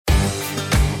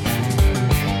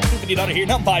Welcome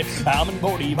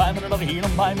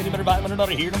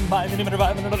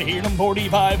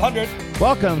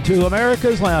to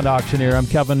America's Land Auctioneer. I'm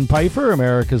Kevin Pfeiffer,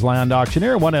 America's Land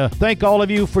Auctioneer. I want to thank all of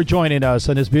you for joining us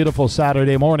on this beautiful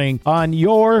Saturday morning on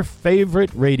your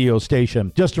favorite radio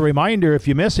station. Just a reminder, if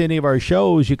you miss any of our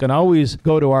shows, you can always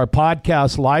go to our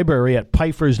podcast library at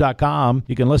Pfeiffers.com.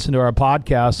 You can listen to our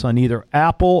podcasts on either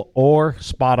Apple or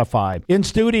Spotify. In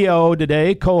studio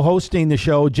today, co-hosting the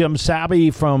show, Jim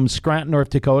Sabby from Scranton, North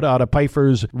Dakota, out of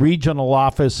Pfeiffer's regional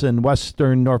office in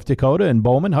western North Dakota in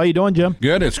Bowman. How you doing, Jim?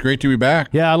 Good. It's great to be back.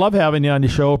 Yeah, I love having you on the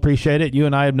show. Appreciate it. You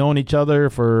and I have known each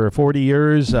other for 40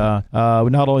 years. We've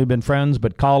not only been friends,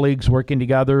 but colleagues working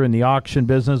together in the auction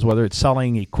business, whether it's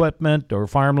selling equipment or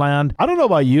farmland. I don't know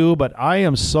about you, but I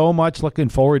am so much looking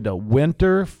forward to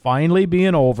winter finally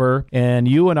being over, and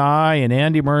you and I and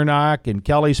Andy Murnock and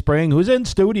Kelly Spring, who's in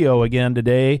studio again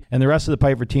today, and the rest of the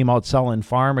Pfeiffer team out selling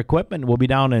farm equipment. We'll be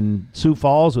down in Sioux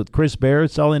Falls with Chris Bear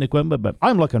selling equipment, but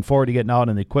I'm looking forward to getting out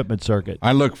in the equipment circuit.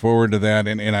 I look forward to that,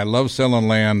 and I love selling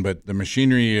land, but the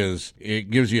machinery it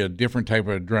gives you a different type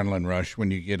of adrenaline rush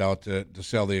when you get out to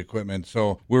sell the equipment.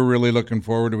 So we're really looking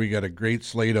forward to. We got a great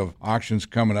slate of auctions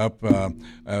coming up,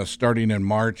 starting in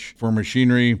March for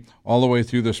machinery, all the way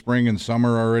through the spring and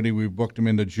summer already. We've booked them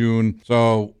into June,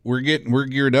 so we're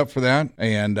geared up for that,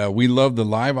 and we love the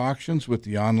live auctions with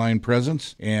the online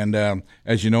presence. And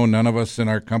as you know, none of us in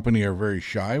our company are very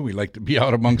shy. We like to be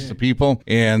out amongst the people,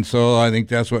 and so I think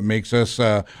that's what makes us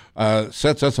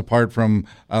sets us apart from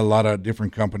a lot of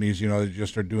different companies, that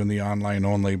just are doing the online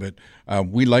only. But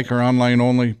we like our online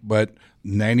only, but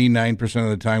 99% of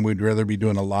the time we'd rather be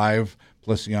doing a live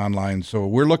plus the online. So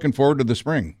we're looking forward to the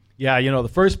spring. Yeah, the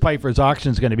first Pfeiffer's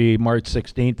auction is going to be March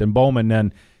 16th in Bowman.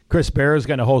 Then Chris Bear is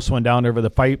going to host one down there for the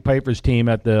Pfeiffer's team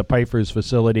at the Pfeiffer's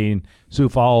facility in Sioux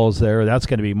Falls there. That's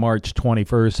going to be March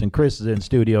 21st, and Chris is in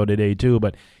studio today too.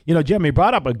 But, Jim, you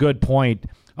brought up a good point.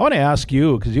 I want to ask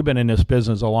you, because you've been in this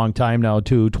business a long time now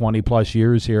too, 20-plus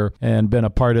years here, and been a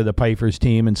part of the Pfeiffer's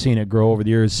team and seen it grow over the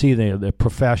years, see the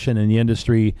profession and the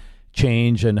industry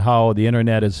change and how the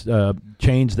internet has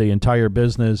changed the entire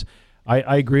business.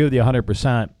 I agree with you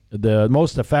 100%. The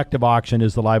most effective auction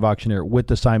is the live auctioneer with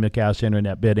the simulcast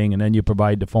internet bidding, and then you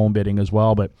provide the phone bidding as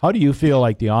well. But how do you feel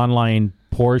like the online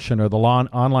portion or the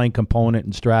online component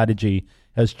and strategy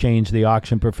has changed the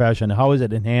auction profession? How has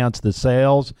it enhanced the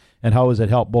sales, and how has it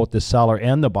helped both the seller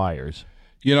and the buyers?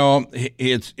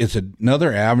 It's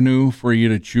another avenue for you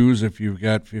to choose if you've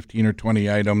got 15 or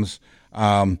 20 items,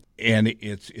 and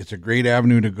it's a great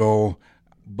avenue to go.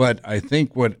 But I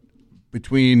think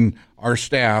between our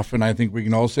staff, and I think we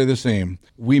can all say the same,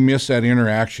 we miss that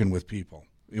interaction with people,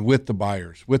 with the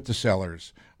buyers, with the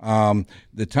sellers.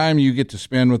 The time you get to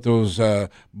spend with those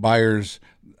buyers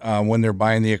when they're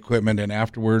buying the equipment and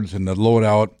afterwards and the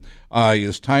loadout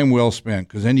is time well spent,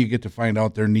 because then you get to find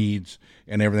out their needs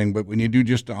and everything. But when you do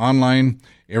just online,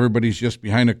 everybody's just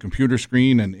behind a computer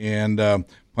screen and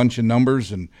punching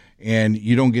numbers, and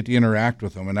you don't get to interact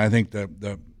with them. And I think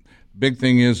the big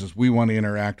thing is we want to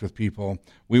interact with people.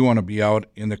 We want to be out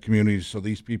in the community so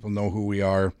these people know who we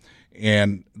are.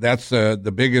 And that's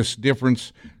the biggest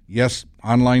difference. Yes,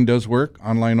 online does work,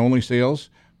 online-only sales.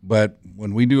 But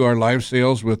when we do our live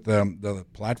sales with the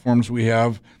platforms we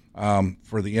have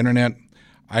for the internet,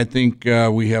 I think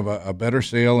we have a better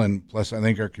sale. And plus, I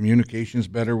think our communication is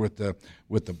better with the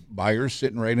buyers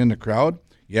sitting right in the crowd.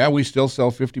 Yeah, we still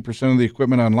sell 50% of the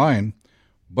equipment online,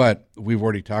 but we've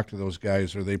already talked to those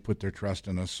guys, or they put their trust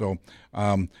in us. So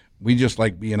we just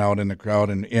like being out in the crowd,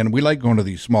 and we like going to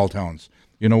these small towns.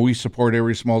 We support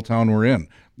every small town we're in.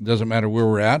 It doesn't matter where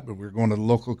we're at, but we're going to the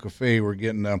local cafe. We're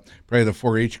getting probably the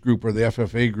 4-H group or the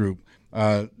FFA group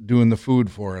doing the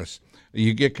food for us.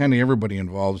 You get kind of everybody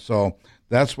involved. So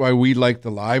that's why we like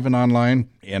the live and online.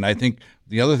 And I think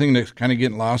the other thing that's kind of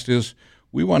getting lost is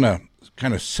we want to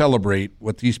kind of celebrate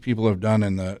what these people have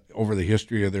done over the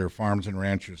history of their farms and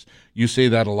ranches. You say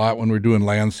that a lot when we're doing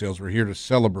land sales. We're here to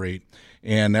celebrate,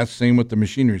 and that's the same with the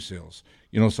machinery sales.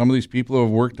 Some of these people have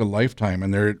worked a lifetime,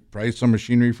 and they're probably some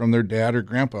machinery from their dad or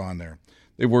grandpa on there.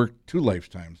 They've worked 2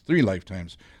 lifetimes, 3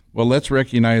 lifetimes. Well, let's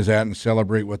recognize that and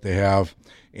celebrate what they have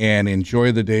and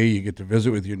enjoy the day. You get to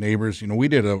visit with your neighbors. We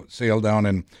did a sale down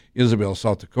in Isabel,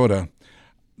 South Dakota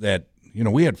that,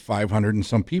 we had 500 and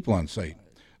some people on site.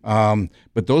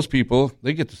 But those people,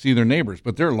 they get to see their neighbors,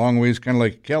 but they're a long ways, kind of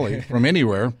like Kelly, from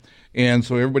anywhere. And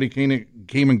so everybody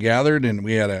came and gathered, and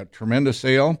we had a tremendous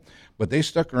sale, but they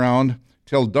stuck around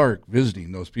till dark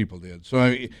visiting, those people did.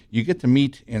 So you get to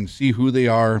meet and see who they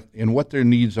are and what their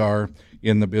needs are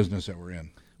in the business that we're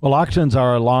in. Well, auctions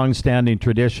are a long-standing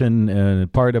tradition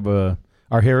and part of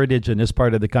our heritage in this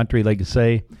part of the country, like you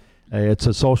say. It's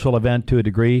a social event to a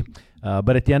degree.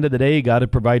 But at the end of the day, you got to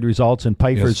provide results, and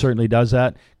Piper certainly does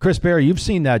that. Chris Barry, you've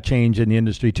seen that change in the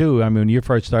industry too. I mean, when you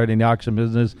first started in the auction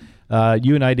business,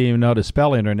 you and I didn't even know how to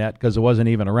spell internet because it wasn't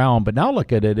even around. But now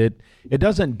look at it. It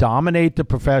doesn't dominate the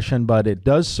profession, but it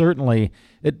does certainly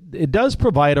it does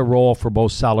provide a role for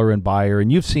both seller and buyer,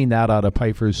 and you've seen that out of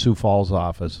Piper's Sioux Falls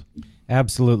office.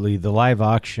 Absolutely. The live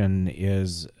auction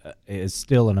is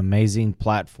still an amazing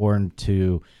platform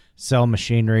to sell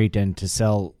machinery and to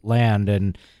sell land.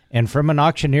 And from an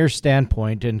auctioneer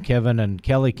standpoint, and Kevin and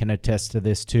Kelly can attest to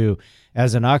this too,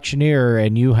 as an auctioneer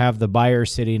and you have the buyer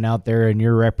sitting out there and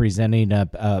you're representing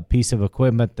a piece of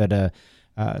equipment that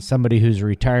somebody who's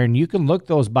retiring, you can look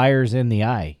those buyers in the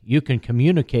eye. You can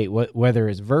communicate whether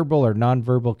it's verbal or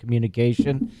nonverbal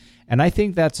communication. And I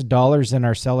think that's dollars in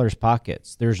our sellers'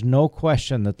 pockets. There's no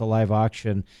question that the live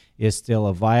auction is still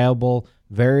a viable,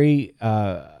 very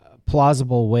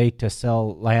plausible way to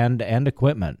sell land and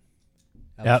equipment.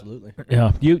 Absolutely.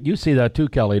 Yeah. You see that too,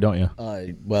 Kelly, don't you?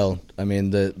 Well, I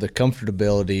mean, the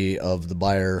comfortability of the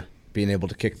buyer being able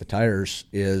to kick the tires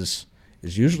is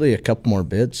usually a couple more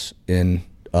bids. In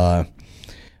a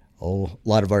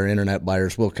lot of our internet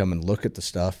buyers will come and look at the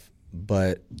stuff,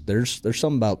 but there's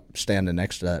something about standing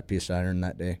next to that piece of iron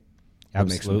that day that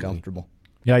makes them comfortable.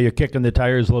 Yeah, you're kicking the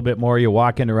tires a little bit more. You're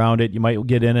walking around it. You might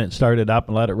get in it and start it up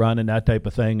and let it run and that type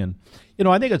of thing. And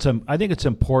I think it's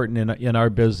important in our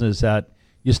business that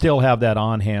you still have that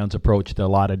on-hands approach to a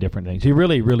lot of different things. You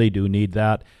really, really do need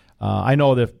that. I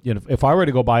know that if I were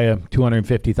to go buy a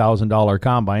 $250,000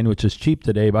 combine, which is cheap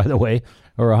today, by the way,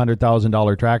 or a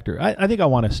 $100,000 tractor, I think I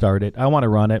want to start it. I want to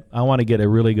run it. I want to get a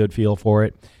really good feel for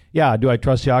it. Yeah, do I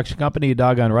trust the auction company?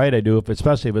 Doggone right I do,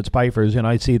 especially if it's Piper's.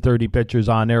 I see 30 pictures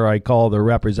on there. I call the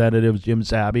representatives, Jim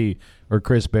Sabby or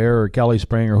Chris Bear or Kelly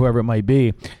Spring or whoever it might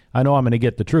be. I know I'm going to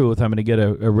get the truth. I'm going to get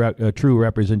a true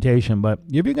representation. But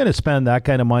if you're going to spend that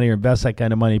kind of money or invest that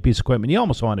kind of money in a piece of equipment, you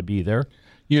almost want to be there.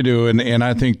 You do, and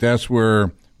I think that's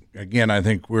where, again, I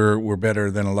think we're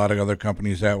better than a lot of other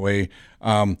companies that way.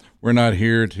 We're not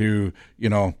here to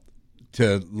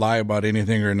lie about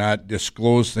anything or not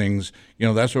disclose things.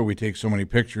 That's why we take so many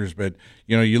pictures. But,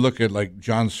 you look at like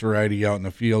John Sorite out in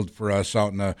the field for us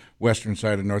out in the western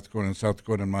side of North Dakota and South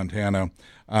Dakota and Montana.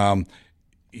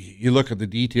 You look at the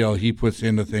detail he puts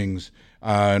into things,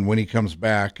 and when he comes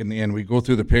back, and we go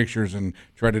through the pictures and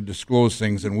try to disclose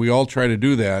things, and we all try to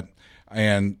do that.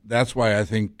 And that's why I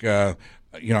think, our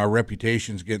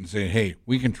reputation's getting saying, hey,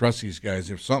 we can trust these guys.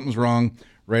 If something's wrong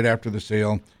right after the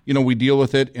sale, we deal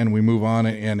with it and we move on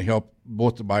and help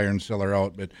both the buyer and seller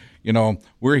out. But,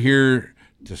 we're here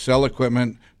to sell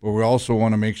equipment, but we also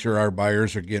want to make sure our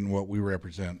buyers are getting what we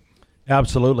represent.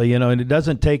 Absolutely. And it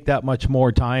doesn't take that much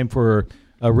more time for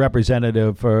a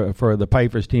representative for the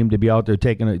Piper's team to be out there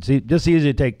taking it. It's just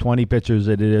easy to take 20 pictures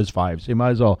than it is 5. So you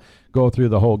might as well go through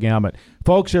the whole gamut.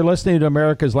 Folks, you're listening to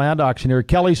America's Land Auctioneer.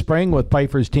 Kelly Spring with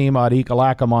Piper's team out of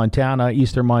Ekalaka, Montana.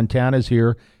 Eastern Montana's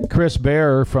here. Chris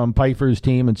Bear from Piper's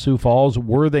team in Sioux Falls,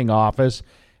 Worthing office.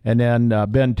 And then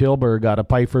Ben Tilburg out of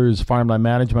Piper's Farmland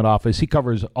Management office. He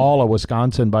covers all of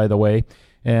Wisconsin, by the way.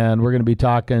 And we're going to be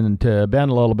talking to Ben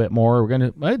a little bit more. We're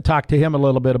going to talk to him a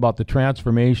little bit about the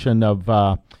transformation of,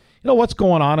 what's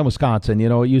going on in Wisconsin.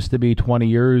 It used to be 20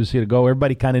 years ago.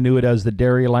 Everybody kind of knew it as the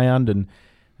dairy land. And,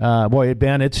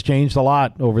 Ben, it's changed a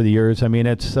lot over the years. I mean,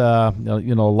 it's, a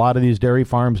lot of these dairy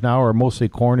farms now are mostly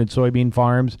corn and soybean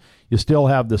farms. You still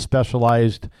have the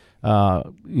specialized,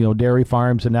 dairy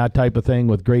farms and that type of thing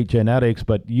with great genetics.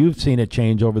 But you've seen it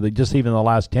change over just even the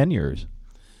last 10 years.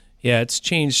 Yeah, it's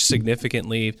changed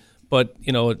significantly, but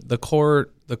the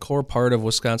core part of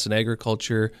Wisconsin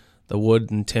agriculture, the wood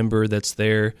and timber that's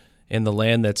there and the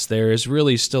land that's there is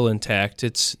really still intact.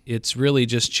 It's really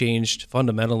just changed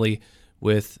fundamentally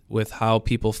with how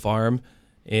people farm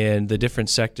and the different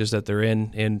sectors that they're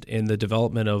in and the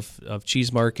development of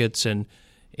cheese markets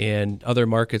and other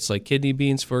markets like kidney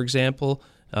beans, for example,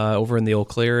 over in the Eau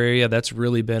Claire area. That's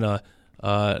really been a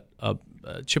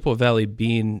Chippewa Valley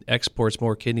Bean exports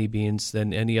more kidney beans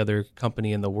than any other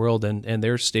company in the world, and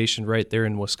they're stationed right there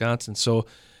in Wisconsin. So,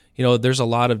 there's a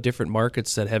lot of different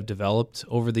markets that have developed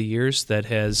over the years that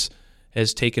has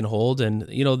taken hold, and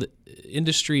the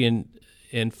industry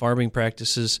and farming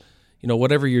practices.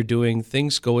 Whatever you're doing,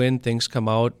 things go in, things come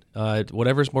out.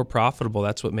 Whatever's more profitable,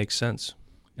 that's what makes sense.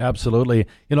 Absolutely.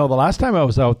 The last time I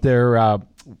was out there, I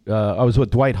was with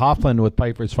Dwight Hoffman with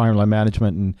Piper's Farmland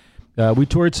Management, and we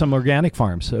toured some organic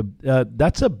farms.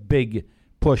 That's a big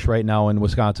push right now in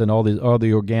Wisconsin, all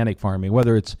the organic farming,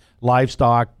 whether it's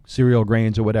livestock, cereal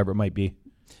grains, or whatever it might be.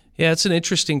 Yeah, it's an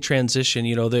interesting transition,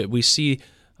 that we see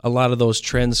a lot of those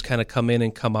trends kind of come in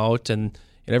and come out, and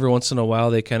and every once in a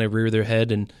while they kind of rear their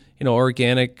head. And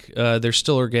organic, there's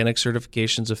still organic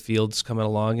certifications of fields coming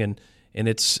along, and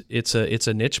it's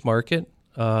a niche market.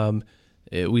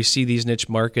 We see these niche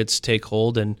markets take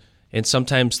hold, and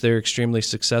sometimes they're extremely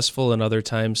successful, and other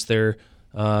times they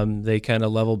kind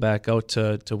of level back out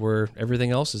to where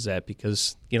everything else is at,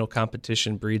 because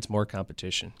competition breeds more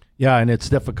competition. Yeah, and it's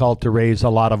difficult to raise a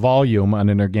lot of volume on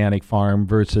an organic farm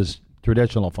versus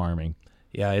traditional farming.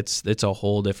 Yeah, it's a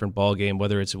whole different ballgame.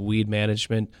 Whether it's weed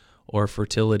management or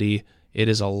fertility, it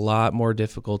is a lot more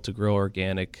difficult to grow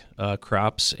organic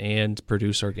crops and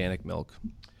produce organic milk.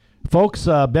 Folks,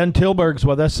 Ben Tilburg's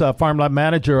with us, farmland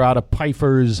manager out of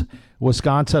Pfeiffer's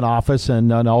Wisconsin office,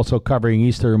 and also covering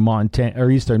eastern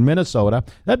Minnesota.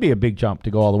 That'd be a big jump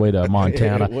to go all the way to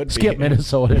Montana. Skip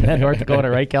Minnesota and then North Dakota,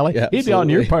 right, Kelly? Yeah, he'd be on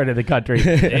your part of the country.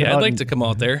 Hey, I'd like to come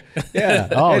out there. Yeah,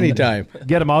 anytime.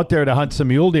 Get them out there to hunt some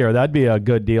mule deer. That'd be a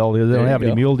good deal. They don't have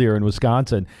any mule deer in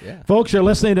Wisconsin. Yeah. Folks, you're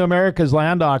listening to America's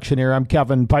Land Auctioneer. I'm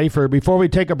Kevin Pfeiffer. Before we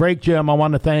take a break, Jim, I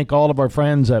want to thank all of our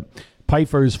friends at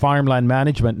Pfeiffer's Farmland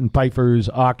Management and Pfeiffer's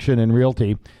Auction and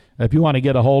Realty. If you want to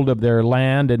get a hold of their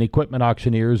land and equipment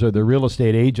auctioneers or their real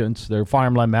estate agents, their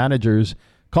farmland managers,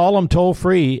 call them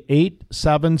toll-free,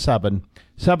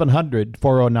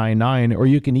 877-700-4099, or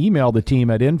you can email the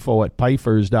team at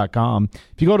info@pfeifers.com.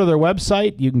 If you go to their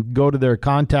website, you can go to their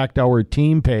Contact Our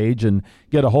Team page and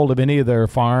get a hold of any of their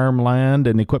farmland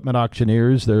and equipment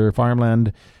auctioneers, their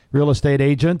farmland real estate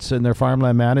agents, and their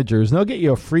farmland managers. And they'll get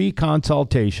you a free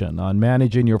consultation on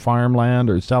managing your farmland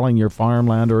or selling your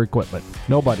farmland or equipment.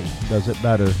 Nobody does it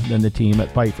better than the team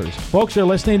at Pfeiffer's. Folks, you're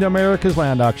listening to America's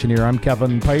Land Auctioneer. I'm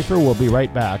Kevin Pfeiffer. We'll be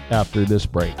right back after this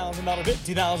break. $1,000 bid,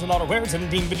 $2,000 wear,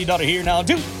 $1,750 here now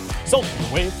too. Sold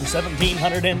away for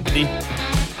 $1,750.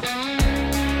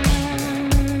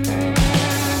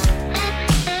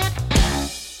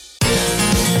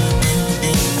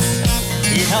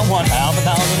 Now one, now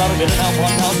 $1,000 bid, now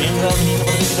one, now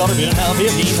 $10,000 bid, now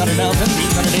 $1,500, now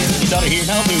 $1,750 here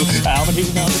now two.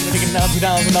 Now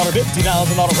 $2,000 bid,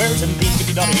 $2,000 wear,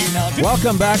 $1,750 here now two.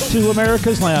 Welcome back to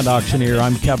America's Land Auctioneer.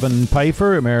 I'm Kevin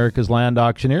Pfeiffer, America's Land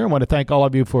Auctioneer. I want to thank all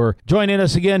of you for joining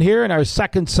us again here in our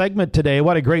second segment today.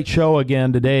 What a great show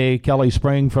again today. Kelly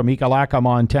Spring from Ekalaka,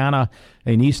 Montana,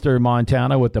 in eastern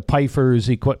Montana with the Pfeiffer's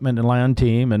Equipment and Land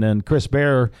Team, and then Chris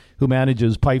Bear, who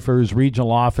manages Pfeiffer's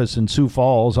regional office in Sioux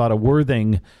Falls out of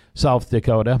Worthing, South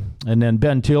Dakota, and then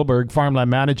Ben Tilburg,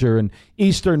 farmland manager in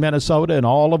eastern Minnesota and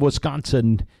all of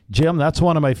Wisconsin. Jim, that's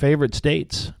one of my favorite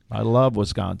states. I love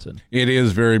Wisconsin. It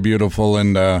is very beautiful,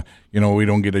 and we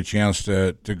don't get a chance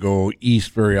to go east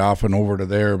very often over to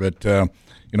there, but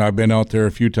I've been out there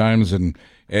a few times, and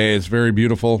it's very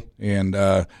beautiful, and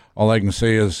all I can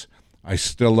say is I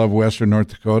still love western North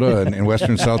Dakota and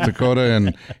western South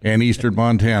Dakota and eastern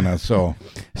Montana. So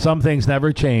some things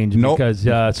never change. Nope. Because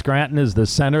Scranton is the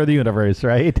center of the universe,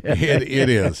 right? It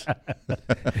is.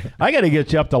 I got to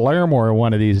get you up to Larimore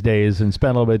one of these days and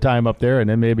spend a little bit of time up there, and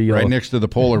then maybe you'll... Right next to the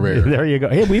polar bear. There you go.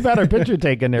 Hey, we've had our picture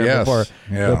taken there Yes. before,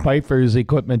 Yeah. the Pfeiffer's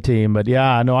Equipment Team. But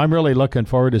yeah, no, I'm really looking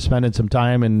forward to spending some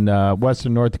time in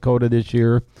western North Dakota this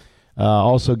year.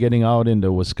 Also getting out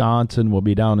into Wisconsin. We'll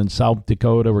be down in South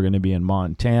Dakota. We're going to be in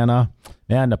Montana.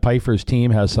 Man, the Pfeiffer's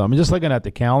team has some. I'm just looking at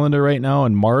the calendar right now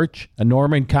in March.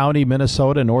 Norman County,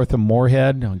 Minnesota, north of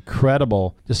Moorhead.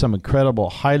 Incredible. Just some incredible,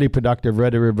 highly productive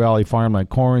Red River Valley farmland,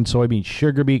 corn, soybean,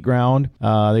 sugar beet ground.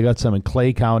 They got some in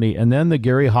Clay County. And then the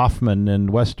Gary Hoffman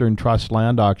and Western Trust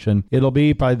Land Auction. It'll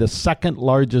be probably the second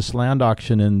largest land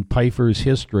auction in Pfeiffer's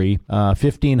history.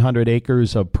 1,500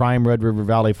 acres of prime Red River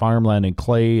Valley farmland in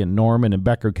Clay and Norman and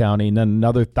Becker County. And then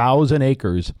another 1,000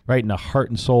 acres right in the heart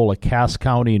and soul of Cass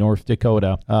County, North Dakota.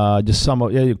 Just some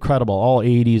incredible, all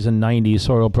 80s and 90s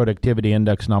soil productivity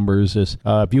index numbers.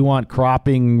 If you want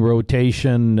cropping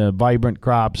rotation, vibrant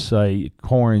crops,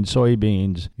 corn,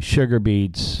 soybeans, sugar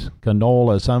beets,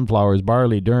 canola, sunflowers,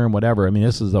 barley, durum, whatever. I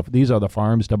mean, these are the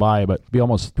farms to buy. But be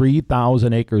almost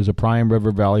 3,000 acres of prime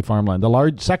River Valley farmland.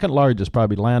 The second largest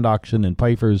probably land auction in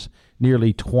Pfeiffer's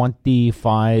nearly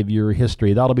 25-year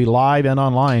history. That'll be live and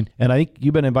online, and I think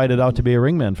you've been invited out to be a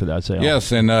ringman for that sale.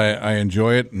 Yes, and I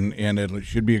enjoy it, and it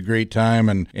should be a great time,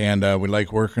 and we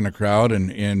like working a crowd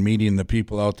and meeting the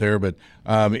people out there, but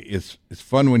it's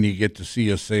fun when you get to see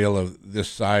a sale of this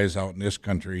size out in this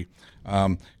country,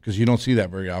 because you don't see that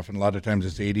very often. A lot of times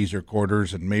it's 80s or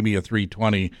quarters and maybe a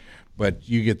 320, but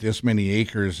you get this many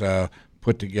acres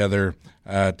put together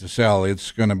to sell.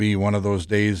 It's going to be one of those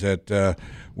days that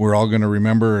we're all going to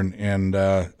remember, and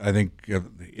I think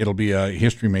it'll be a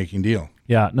history-making deal.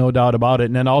 Yeah, no doubt about it.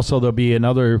 And then also there'll be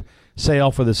another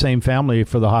sale for the same family,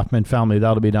 for the Hoffman family.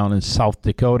 That'll be down in South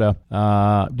Dakota.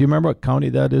 Do you remember what county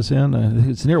that is in?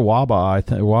 It's near Wabaw, I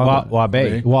think.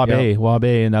 Wabash.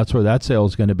 Wabash, and that's where that sale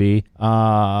is going to be.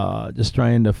 Just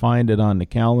trying to find it on the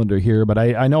calendar here, but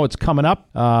I know it's coming up.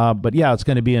 But yeah, it's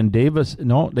going to be in Davis.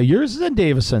 No, yours is in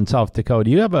Davison, South Dakota.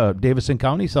 You have a Davison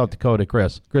County, South Dakota,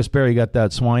 Chris. Chris Berry got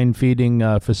that swine feeding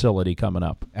facility coming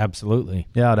up. Absolutely.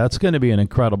 Yeah, that's going to be an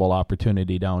incredible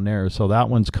opportunity down there. So that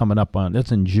one's coming up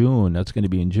that's in June. That's going to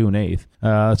be in June 8th.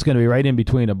 It's going to be right in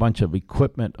between a bunch of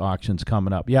equipment auctions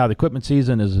coming up. Yeah, the equipment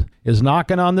season is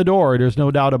knocking on the door. There's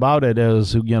no doubt about it.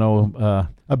 As you know,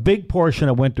 a big portion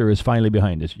of winter is finally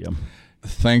behind us, Jim.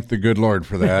 Thank the good Lord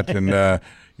for that. And,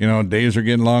 days are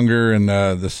getting longer and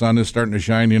the sun is starting to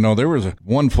shine. There was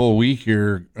one full week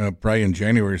here, probably in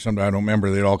January or something. I don't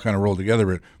remember. They all kind of rolled together,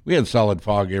 but we had solid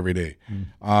fog every day.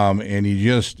 And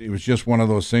it was just one of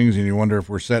those things. And you wonder if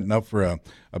we're setting up for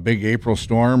a big April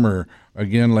storm or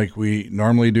again, like we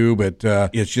normally do, but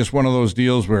it's just one of those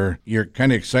deals where you're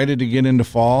kind of excited to get into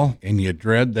fall and you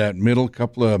dread that middle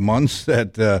couple of months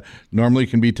that normally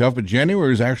can be tough. But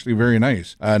January is actually very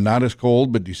nice. Not as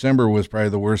cold, but December was probably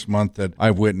the worst month that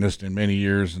I've witnessed in many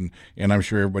years, and I'm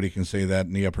sure everybody can say that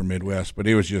in the upper Midwest. But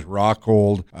it was just raw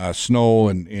cold, snow,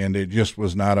 and it just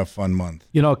was not a fun month.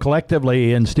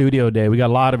 Collectively in Studio Day, we got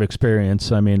a lot of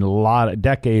experience. I mean, a lot of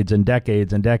decades and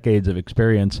decades and decades of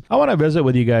experience. I want to visit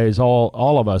with you guys,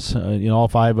 all of us, all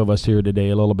five of us here today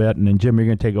a little bit, and then Jim, you're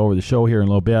going to take over the show here in a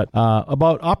little bit,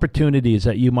 about opportunities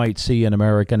that you might see in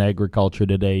American agriculture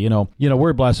today.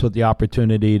 We're blessed with the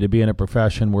opportunity to be in a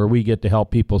profession where we get to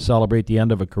help people celebrate the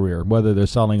end of a career, whether they're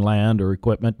selling land or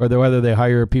equipment, or whether they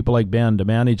hire people like Ben to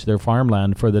manage their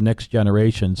farmland for the next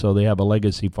generation so they have a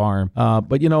legacy farm.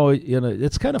 But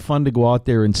it's kind of fun to go out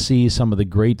there and see some of the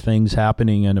great things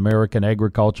happening in American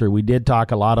agriculture. We did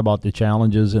talk a lot about the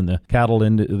challenges in the cattle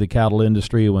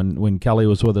industry when Kelly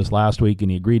was with us last week,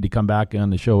 and he agreed to come back on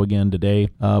the show again today.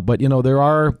 But there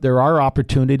are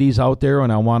opportunities out there,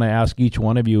 and I want to ask each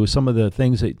one of you some of the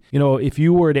things that if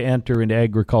you were to enter into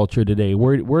agriculture today,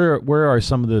 where are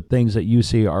some of the things that you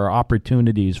see are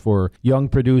opportunities for young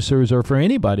producers or for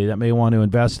anybody that may want to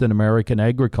invest in American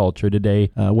agriculture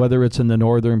today, whether it's in the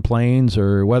northern plains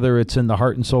or whether it's in the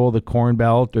heart and soul of the Corn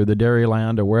Belt or the dairy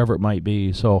land or wherever it might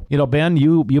be. So, Ben,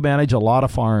 you manage a lot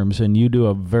of farms and you do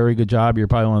a very good job. You're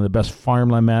probably one of the best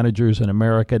farmland managers in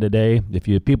America today. If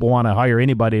people want to hire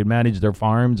anybody to manage their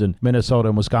farms in Minnesota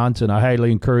and Wisconsin, I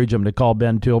highly encourage them to call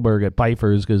Ben Tilburg at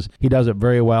Pfeiffer's because he does it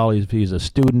very well. He's a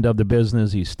student of the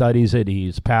business. He studies it.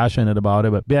 He's passionate about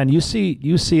it. But Ben, you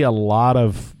see a lot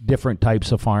of different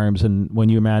types of farms, and when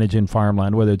you're managing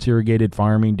farmland, whether it's irrigated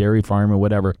farming, dairy farming,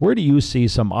 whatever, where do you see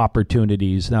some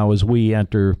opportunities now as we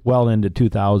enter well into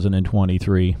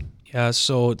 2023? Yeah,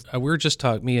 so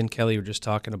me and Kelly were just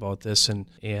talking about this, and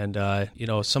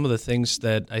some of the things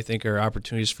that I think are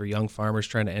opportunities for young farmers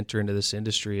trying to enter into this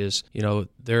industry is,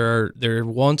 there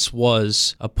once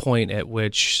was a point at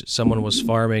which someone was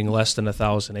farming less than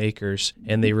 1,000 acres,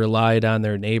 and they relied on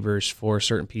their neighbors for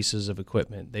certain pieces of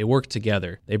equipment. They worked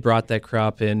together. They brought that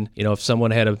crop in. If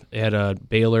someone had a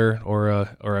baler or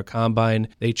a combine,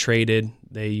 they traded.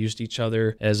 They used each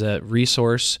other as a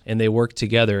resource, and they worked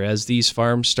together. As these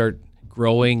farms start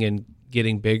growing and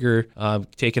getting bigger,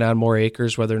 taking on more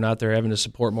acres, whether or not they're having to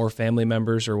support more family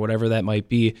members or whatever that might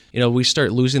be, we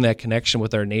start losing that connection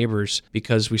with our neighbors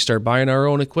because we start buying our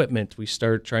own equipment. We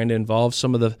start trying to involve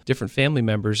some of the different family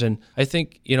members. And I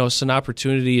think, it's an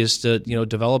opportunity is to,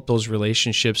 develop those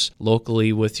relationships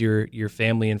locally with your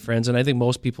family and friends. And I think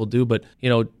most people do, but,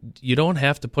 you don't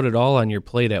have to put it all on your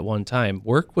plate at one time.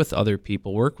 Work with other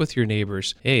people, work with your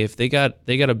neighbors. Hey, if they got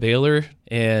a baler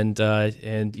and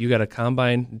you got a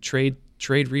combine, trade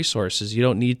resources. You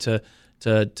don't need to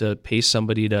pay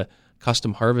somebody to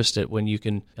custom harvest it when you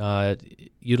can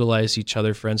utilize each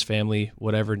other, friends, family,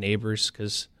 whatever, neighbors,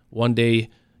 because one day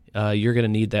you're going to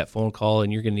need that phone call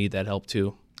and you're going to need that help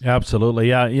too. Absolutely.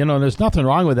 Yeah. There's nothing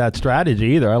wrong with that strategy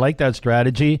either. I like that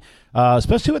strategy,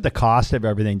 especially with the cost of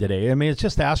everything today. I mean, it's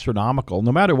just astronomical.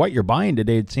 No matter what you're buying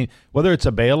today, it seems, whether it's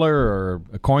a baler or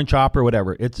a corn chopper,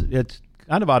 whatever, it's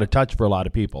kind of out of touch for a lot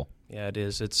of people. Yeah, it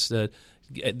is. It's the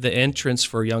entrance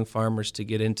for young farmers to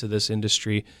get into this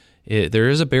industry. There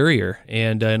is a barrier,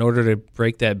 and in order to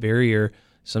break that barrier,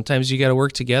 sometimes you got to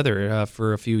work together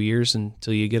for a few years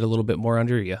until you get a little bit more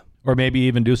under you. Or maybe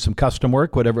even do some custom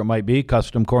work, whatever it might be,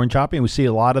 custom corn chopping. We see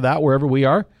a lot of that wherever we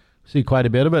are. We see quite a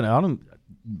bit of it. A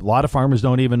lot of farmers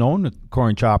don't even own a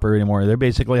corn chopper anymore. They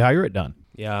basically hire it done.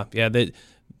 Yeah.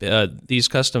 These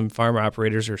custom farm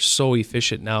operators are so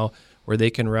efficient now where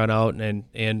they can run out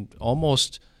and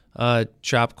almost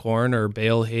chop corn or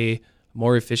bale hay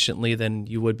more efficiently than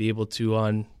you would be able to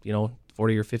on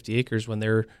 40 or 50 acres when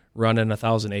they're running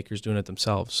 1,000 acres doing it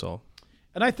themselves. So.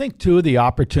 And I think, too, the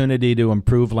opportunity to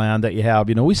improve land that you have.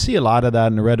 We see a lot of that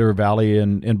in the Red River Valley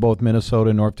in both Minnesota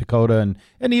and North Dakota,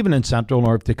 and even in central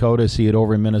North Dakota, see it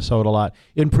over in Minnesota a lot.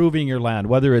 Improving your land,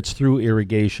 whether it's through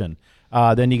irrigation.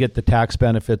 Then you get the tax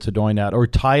benefits of doing that, or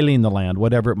tiling the land,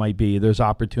 whatever it might be. There's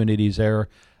opportunities there.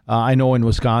 I know in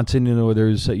Wisconsin,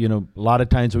 there's, a lot of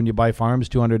times when you buy farms,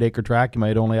 200-acre tract, you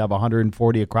might only have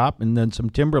 140 a crop and then some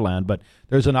timberland. But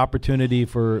there's an opportunity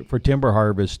for timber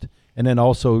harvest and then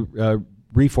also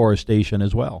reforestation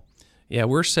as well. Yeah,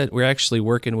 we're actually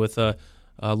working with a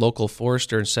local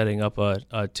forester and setting up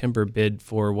a timber bid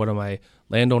for one of my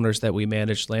landowners that we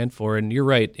manage land for. And you're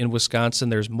right, in Wisconsin,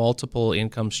 there's multiple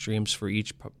income streams for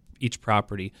each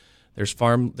property. There's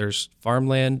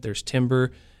farmland, there's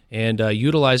timber, and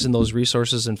utilizing those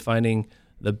resources and finding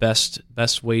the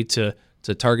best way to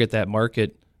target that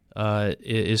market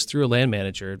is through a land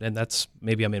manager. And that's,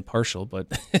 maybe I'm impartial, but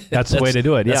that's the way to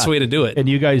do it. That's the way to do it. And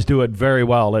you guys do it very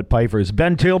well at Pfeiffer's.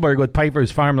 Ben Tilburg with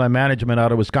Pfeiffer's Farmland Management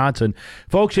out of Wisconsin.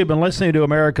 Folks, you've been listening to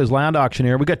America's Land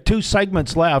Auctioneer. We got 2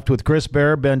 segments left with Chris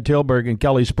Bear, Ben Tilburg, and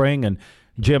Kelly Spring, and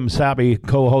Jim Sabby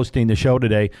co-hosting the show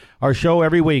today. Our show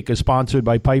every week is sponsored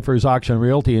by Pfeiffer's Auction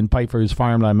Realty and Pfeiffer's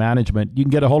Farmland Management. You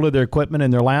can get a hold of their equipment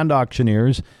and their land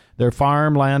auctioneers, their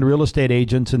farmland real estate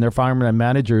agents, and their farmland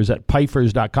managers at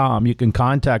Pfeiffers.com. You can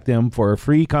contact them for a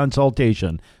free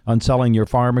consultation on selling your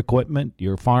farm equipment,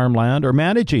 your farmland, or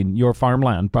managing your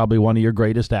farmland, probably one of your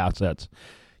greatest assets.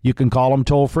 You can call them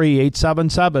toll-free,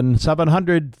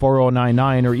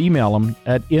 877-700-4099, or email them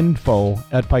at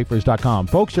info@Pfeiffers.com.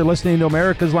 Folks, you're listening to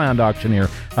America's Land Auctioneer.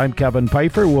 I'm Kevin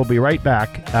Pfeiffer. We'll be right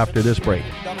back after this break.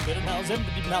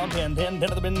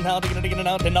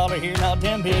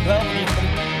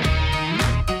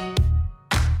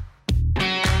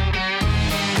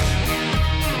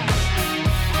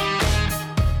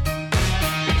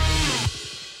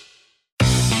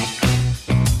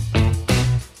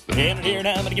 In here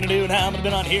now, what are you gonna do now? I'm gonna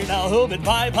bid on here now. Who bid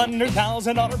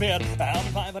 $500,000 bid?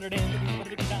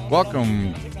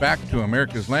 Welcome back to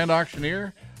America's Land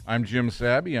Auctioneer. I'm Jim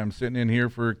Sabby. I'm sitting in here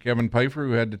for Kevin Pfeiffer,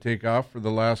 who had to take off for the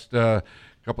last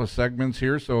couple of segments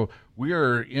here. So we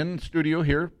are in studio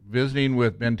here visiting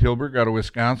with Ben Tilburg out of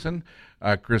Wisconsin,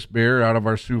 Chris Bear out of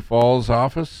our Sioux Falls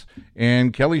office,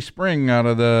 and Kelly Spring out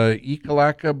of the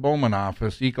Ekalaka Bowman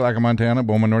office, Ekalaka, Montana,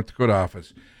 Bowman, North Dakota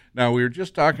office. Now, we were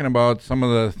just talking about some of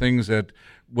the things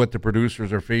what the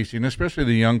producers are facing, especially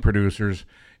the young producers.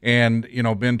 And,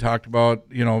 Ben talked about,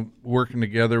 working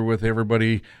together with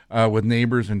everybody, with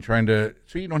neighbors, and so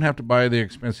you don't have to buy the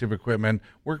expensive equipment,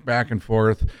 work back and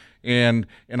forth. And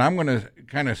I'm going to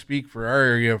kind of speak for our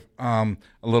area a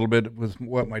little bit with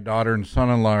what my daughter and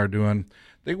son-in-law are doing.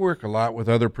 They work a lot with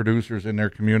other producers in their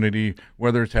community,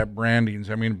 whether it's at brandings.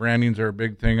 I mean, brandings are a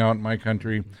big thing out in my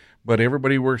country. But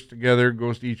everybody works together,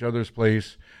 goes to each other's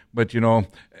place. But,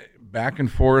 back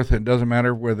and forth, it doesn't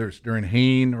matter whether it's during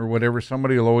haying or whatever,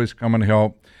 somebody will always come and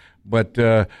help. But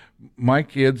my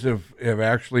kids have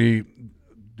actually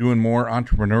doing more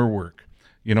entrepreneur work.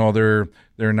 They're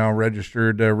now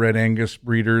registered Red Angus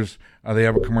breeders. They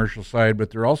have a commercial side,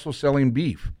 but they're also selling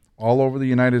beef all over the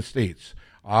United States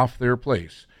off their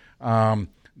place.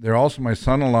 They're also my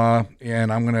son-in-law,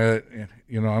 and I'm a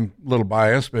little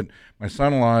biased, but my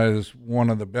son-in-law is one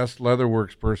of the best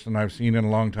leatherworks person I've seen in a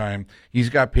long time. He's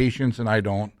got patience, and I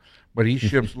don't, but he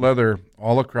ships leather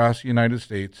all across the United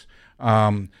States.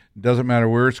 Doesn't matter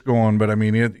where it's going, but I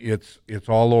mean, it's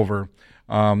all over.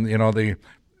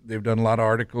 They've done a lot of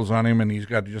articles on him, and he's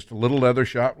got just a little leather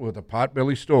shop with a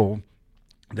potbelly stove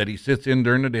that he sits in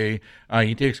during the day.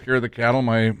 He takes care of the cattle.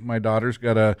 My daughter's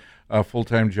got a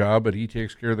full-time job, but he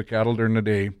takes care of the cattle during the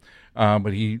day.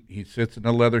 But he sits in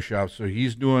a leather shop, so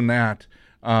he's doing that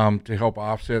to help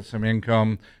offset some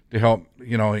income, to help,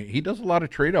 he does a lot of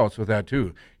trade-outs with that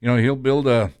too. He'll build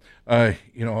a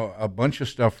bunch of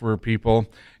stuff for people,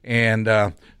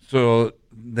 and so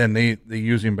then they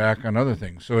use him back on other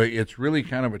things. So it's really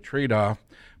kind of a trade-off,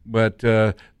 but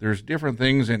there's different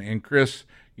things, and Chris,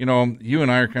 you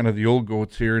and I are kind of the old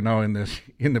goats here now in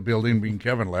the building, being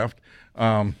Kevin left.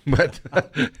 But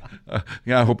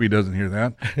I hope he doesn't hear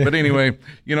that. But anyway,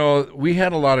 we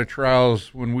had a lot of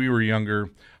trials when we were younger.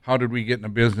 How did we get in a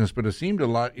business? But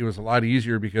it was a lot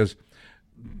easier because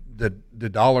the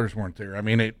dollars weren't there. I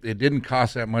mean, it didn't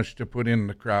cost that much to put in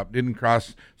the crop. It didn't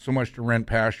cost so much to rent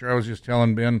pasture. I was just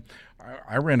telling Ben,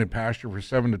 I rented pasture for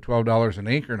 $7 to $12 an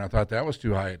acre, and I thought that was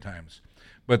too high at times.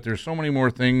 But there's so many more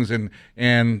things, and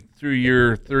through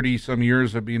your 30-some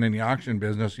years of being in the auction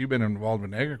business, you've been involved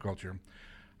in agriculture.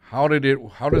 How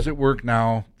does it work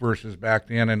now versus back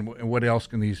then, and what else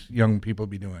can these young people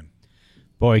be doing?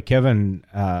 Boy, Kevin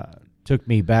took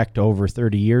me back to over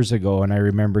 30 years ago, and I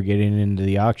remember getting into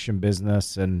the auction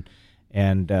business, and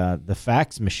the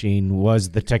fax machine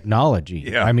was the technology.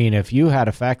 Yeah. I mean, if you had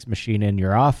a fax machine in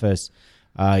your office,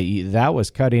 that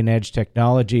was cutting-edge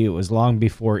technology. It was long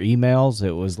before emails.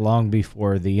 It was long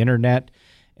before the internet.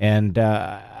 And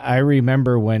I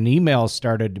remember when emails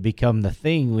started to become the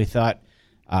thing, we thought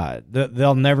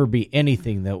there'll never be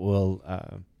anything that will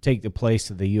take the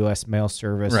place of the U.S. mail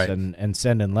service Right. and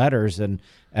sending letters. And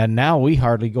now we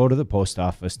hardly go to the post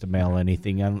office to mail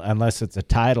anything unless it's a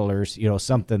title or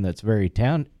something that's very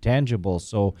tangible.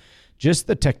 So just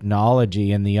the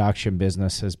technology in the auction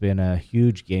business has been a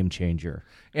huge game changer.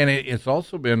 And it's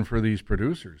also been for these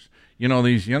producers.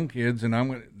 These young kids,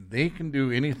 and they can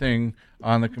do anything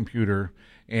on the computer.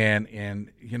 And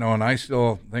I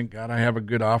still thank God I have a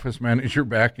good office manager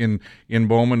back in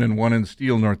Bowman and one in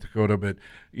Steele, North Dakota. But,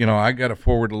 I got to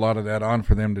forward a lot of that on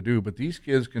for them to do. But these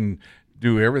kids can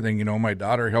do everything. My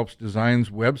daughter helps designs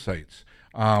websites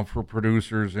for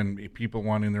producers and people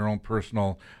wanting their own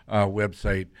personal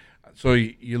website. So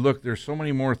you look, there's so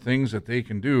many more things that they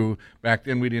can do. Back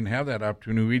then we didn't have that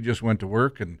opportunity. We just went to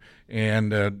work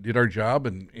and did our job,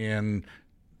 and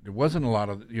there wasn't a lot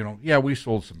of, we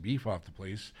sold some beef off the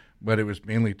place, but it was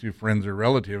mainly to friends or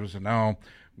relatives. And now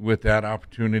with that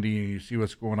opportunity, and you see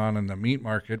what's going on in the meat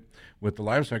market with the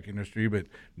livestock industry, but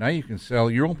now you can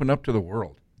sell, you're open up to the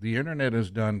world. The internet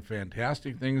has done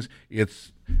fantastic things.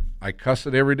 I cuss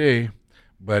it every day,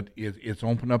 but it's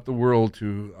opened up the world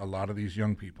to a lot of these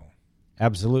young people.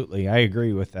 Absolutely. I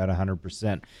agree with that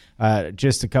 100%.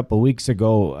 Just a couple of weeks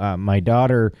ago, my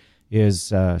daughter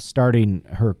is starting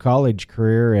her college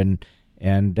career, and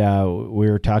we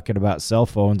were talking about cell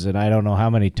phones, and I don't know how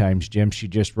many times, Jim, she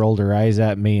just rolled her eyes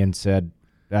at me and said,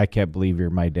 "I can't believe you're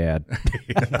my dad."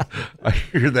 I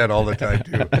hear that all the time,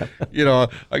 too.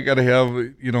 I got to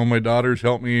have, my daughters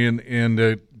help me and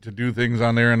to do things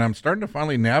on there, and I'm starting to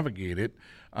finally navigate it.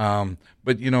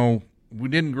 But, we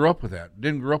didn't grow up with that.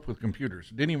 Didn't grow up with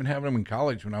computers. Didn't even have them in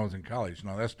college when I was in college.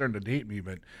 Now, that's starting to date me,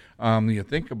 but you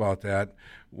think about that,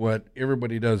 what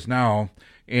everybody does now.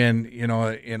 And,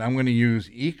 and I'm going to use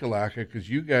Ekalaka because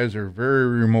you guys are very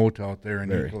remote out there in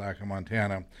Ekalaka,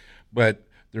 Montana. But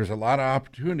there's a lot of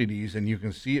opportunities, and you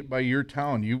can see it by your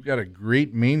town. You've got a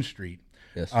great main street.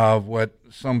 Yes. Of what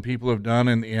some people have done,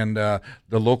 and the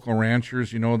local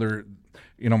ranchers, they're,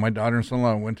 my daughter and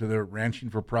son-in-law went to the Ranching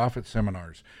for Profit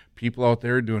seminars. People out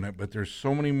there doing it, but there's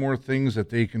so many more things that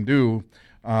they can do.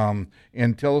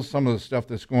 And tell us some of the stuff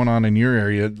that's going on in your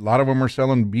area. A lot of them are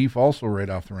selling beef also right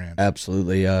off the ranch.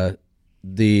 Absolutely.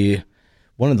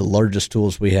 One of the largest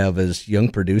tools we have is young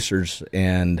producers,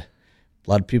 and a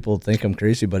lot of people think I'm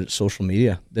crazy, but it's social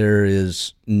media. There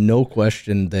is no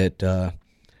question that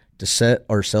to set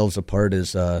ourselves apart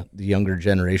as the younger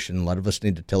generation, a lot of us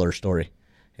need to tell our story.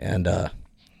 And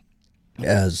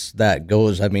as that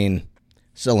goes, I mean,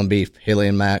 selling beef, Haley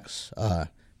and Max,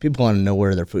 people want to know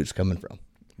where their food's coming from.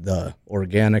 The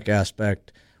organic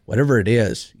aspect, whatever it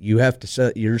is, you have to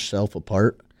set yourself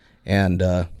apart. And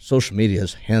social media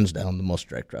is hands down the most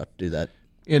direct route to do that.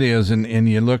 It is, and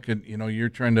you look at, you're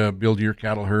trying to build your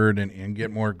cattle herd and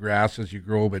get more grass as you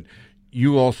grow, but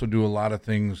you also do a lot of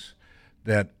things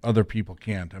that other people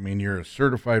can't. I mean, you're a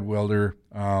certified welder.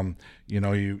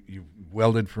 You've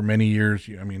welded for many years.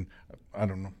 I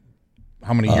don't know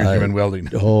how many years you've been welding.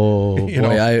 Oh,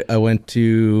 boy, I went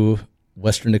to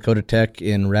Western Dakota Tech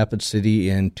in Rapid City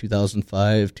in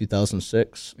 2005,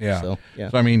 2006. Yeah. So,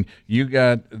 you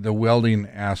got the welding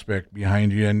aspect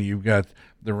behind you, and you've got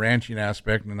the ranching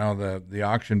aspect, and now the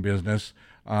auction business.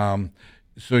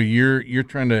 So you're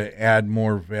trying to add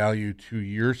more value to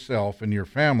yourself and your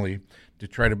family to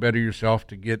try to better yourself,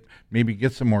 to get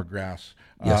some more grass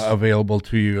available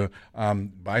to you,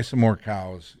 buy some more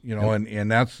cows,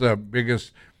 and that's the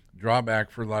biggest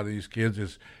drawback for a lot of these kids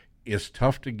is it's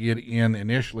tough to get in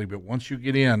initially, but once you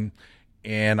get in,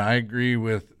 and I agree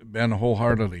with Ben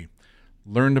wholeheartedly,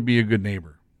 learn to be a good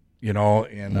neighbor.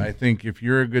 And I think if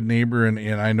you're a good neighbor, and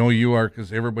I know you are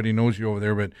because everybody knows you over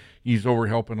there, but he's over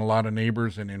helping a lot of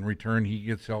neighbors, and in return he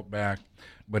gets help back.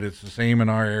 But it's the same in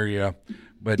our area.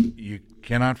 But you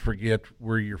cannot forget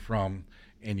where you're from,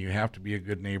 and you have to be a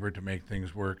good neighbor to make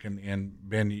things work. And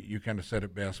Ben, you kind of said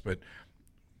it best, but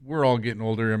we're all getting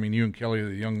older. I mean, you and Kelly are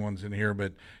the young ones in here,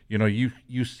 but,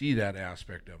 you see that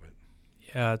aspect of it.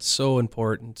 Yeah, it's so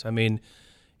important. I mean,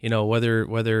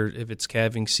 whether if it's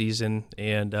calving season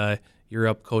and you're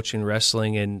up coaching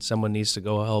wrestling and someone needs to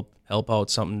go help out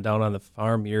something down on the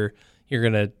farm, you're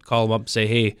gonna call them up and say,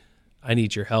 "Hey, I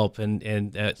need your help, and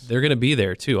they're going to be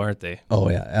there too, aren't they? Oh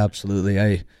yeah, absolutely.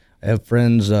 I have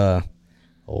friends,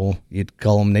 you'd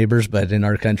call them neighbors, but in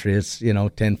our country it's,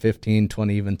 10, 15,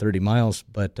 20, even 30 miles.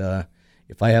 But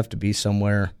if I have to be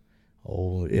somewhere,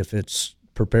 if it's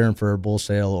preparing for a bull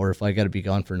sale or if I got to be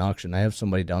gone for an auction, I have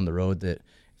somebody down the road that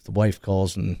if the wife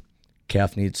calls and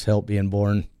calf needs help being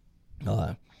born,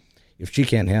 if she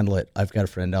can't handle it, I've got a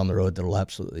friend down the road that'll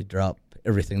absolutely drop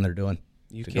everything they're doing.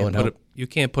 You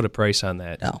can't put a price on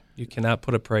that. No. You cannot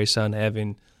put a price on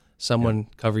having someone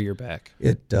cover your back.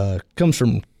 It comes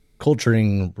from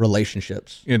culturing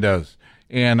relationships. It does.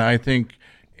 And I think,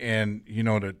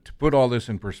 to put all this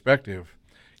in perspective,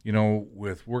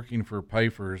 with working for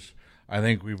Pfeiffer's, I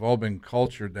think we've all been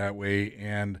cultured that way,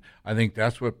 and I think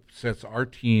that's what sets our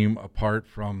team apart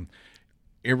from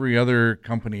every other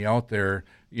company out there.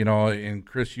 And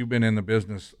Chris, you've been in the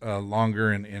business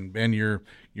longer, and Ben, you're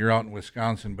out in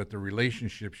Wisconsin, but the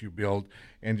relationships you build,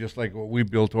 and just like what we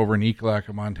built over in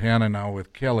Ekalaka, Montana now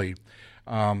with Kelly,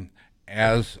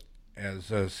 as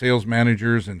sales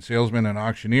managers and salesmen and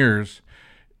auctioneers,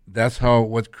 that's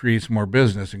what creates more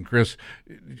business. And Chris,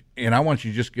 and I want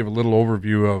you to just give a little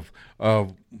overview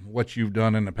of what you've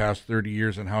done in the past 30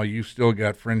 years and how you've still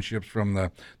got friendships from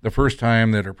the first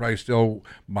time that are probably still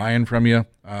buying from you,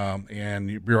 and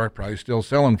you're probably still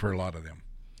selling for a lot of them.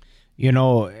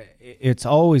 It's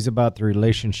always about the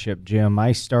relationship, Jim.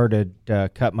 I started,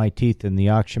 cut my teeth in the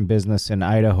auction business in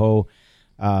Idaho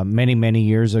many, many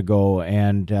years ago,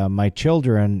 and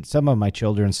some of my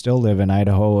children still live in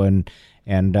Idaho,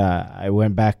 and I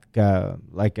went back,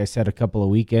 like I said, a couple of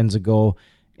weekends ago,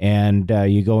 and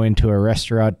you go into a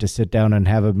restaurant to sit down and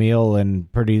have a meal,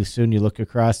 and pretty soon you look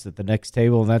across at the next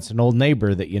table, and that's an old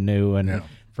neighbor that you knew, and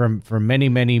from many,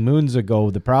 many moons ago.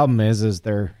 The problem is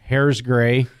their hair's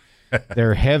gray,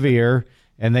 they're heavier,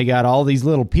 and they got all these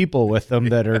little people with them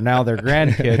that are now their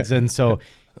grandkids, and so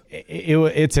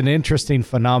it's an interesting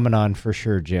phenomenon for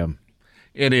sure, Jim.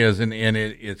 It is, and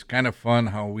it's kind of fun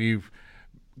how we've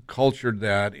cultured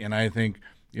that. And I think,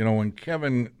 when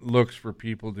Kevin looks for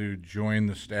people to join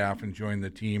the staff and join the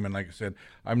team, and like I said,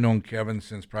 I've known Kevin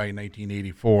since probably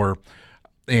 1984,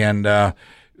 and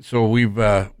so we've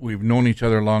known each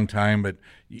other a long time, but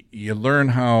you learn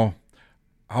how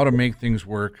to make things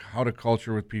work, how to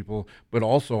culture with people, but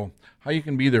also how you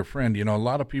can be their friend. A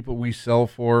lot of people we sell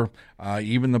for,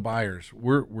 even the buyers,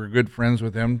 we're good friends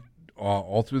with them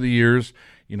all through the years.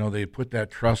 They put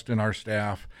that trust in our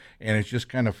staff, and it's just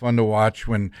kind of fun to watch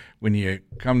when you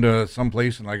come to some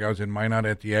place, and like I was in Minot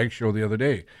at the Ag Show the other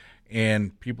day,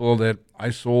 and people that I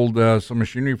sold some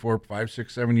machinery for 5,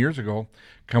 6, 7 years ago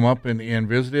come up and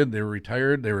visited. They were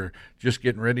retired. They were just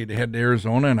getting ready to head to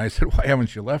Arizona, and I said, why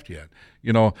haven't you left yet?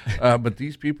 But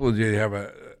these people, they have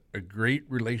a great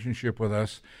relationship with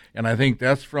us, and I think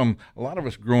that's from a lot of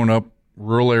us growing up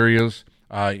rural areas,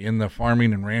 in the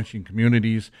farming and ranching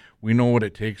communities. We know what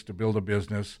it takes to build a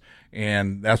business,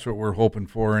 and that's what we're hoping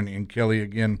for. And Kelly,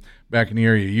 again, back in the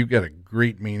area, you've got a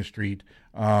great main street.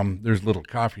 There's little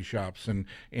coffee shops, and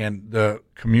the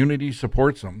community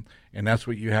supports them, and that's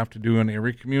what you have to do in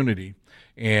every community.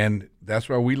 And that's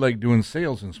why we like doing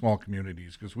sales in small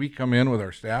communities, because we come in with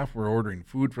our staff, we're ordering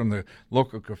food from the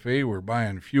local cafe, we're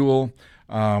buying fuel,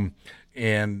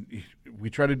 and we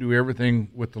try to do everything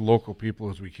with the local people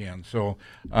as we can. So,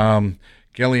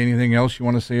 Kelly, anything else you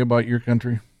want to say about your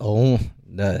country?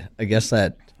 I guess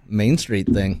that Main Street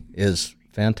thing is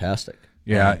fantastic.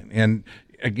 Yeah, and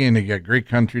again, you got great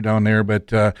country down there.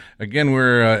 But again,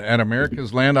 we're at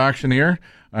America's Land Auctioneer.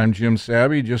 I'm Jim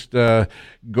Sabby. Just go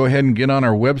ahead and get on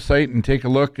our website and take a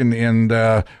look.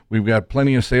 And we've got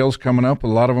plenty of sales coming up, a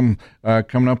lot of them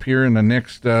coming up here in the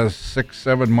next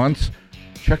 6-7 months.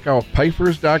 Check out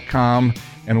Pfeiffer's.com,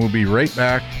 and we'll be right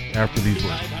back after these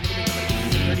words.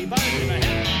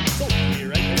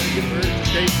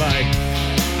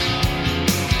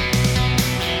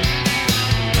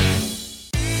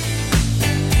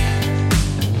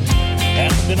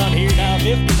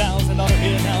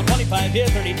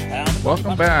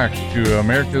 Welcome back to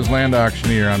America's Land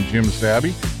Auctioneer. I'm Jim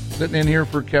Sabby, sitting in here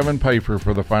for Kevin Pfeiffer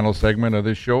for the final segment of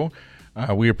this show.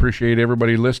 We appreciate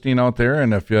everybody listening out there,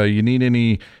 and if you need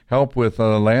any help with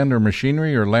land or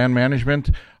machinery or land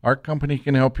management, our company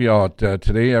can help you out.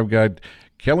 Today I've got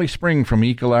Kelly Spring from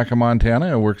Ekalaka, Montana,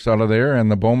 who works out of there, and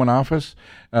the Bowman office.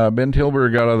 Ben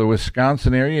Tilburg out of the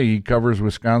Wisconsin area. He covers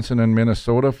Wisconsin and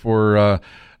Minnesota for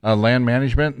land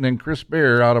management, and then Chris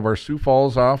Bear out of our Sioux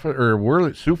Falls office,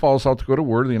 or Sioux Falls, South Dakota,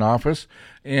 Worthing office.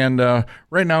 And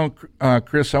right now,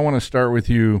 Chris, I want to start with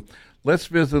you. let's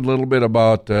visit a little bit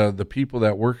about the people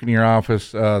that work in your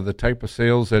office, the type of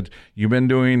sales that you've been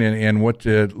doing, and what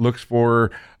it looks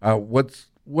for.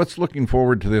 What's looking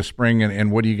forward to this spring,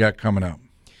 and what do you got coming up?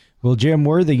 Well, Jim,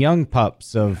 we're the young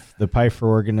pups of the Pfeiffer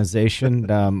organization.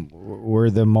 We're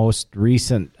the most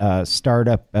recent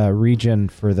startup region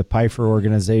for the Pfeiffer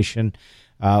organization.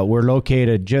 We're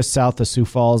located just south of Sioux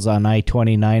Falls on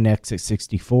I-29 exit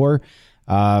 64.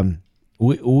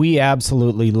 We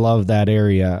absolutely love that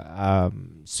area.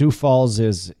 Sioux Falls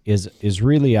is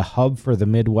really a hub for the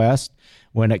Midwest.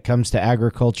 When it comes to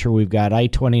agriculture, we've got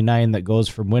I-29 that goes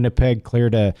from Winnipeg clear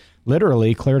to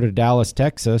Dallas,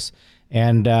 Texas.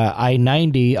 And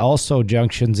I-90 also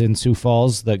junctions in Sioux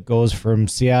Falls that goes from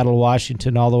Seattle,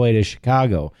 Washington, all the way to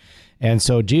Chicago. And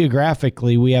so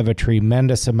geographically, we have a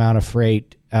tremendous amount of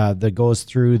freight that goes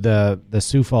through the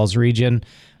Sioux Falls region.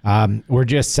 We're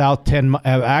just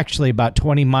actually about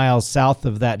 20 miles south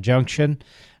of that junction.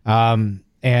 And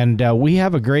we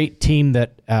have a great team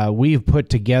that we've put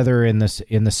together in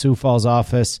the Sioux Falls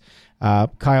office.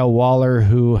 Kyle Waller,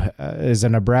 who is a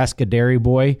Nebraska dairy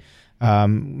boy,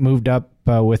 moved up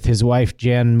with his wife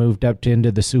Jen, moved up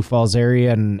into the Sioux Falls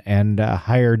area and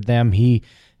hired them. He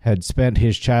had spent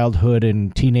his childhood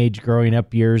and teenage growing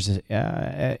up years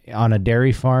on a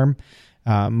dairy farm.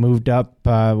 Moved up,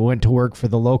 went to work for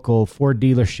the local Ford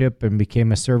dealership and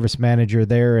became a service manager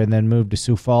there, and then moved to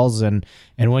Sioux Falls. And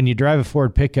when you drive a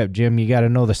Ford pickup, Jim, you got to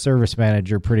know the service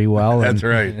manager pretty well. That's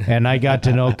right. And I got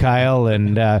to know Kyle,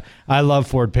 and I love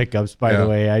Ford pickups, by the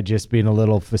way. I just being a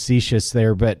little facetious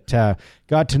there, but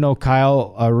got to know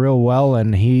Kyle real well,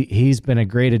 and he's been a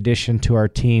great addition to our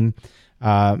team.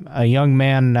 A young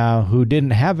man who didn't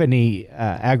have any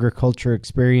agriculture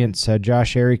experience,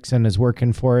 Josh Erickson, is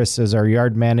working for us as our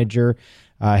yard manager.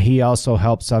 He also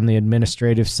helps on the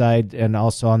administrative side and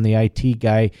also on the IT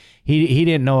guy. He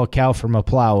didn't know a cow from a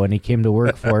plow when he came to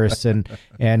work for us, and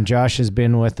Josh has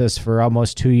been with us for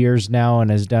almost 2 years now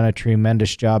and has done a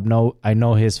tremendous job. I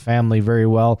know his family very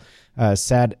well.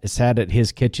 Sat at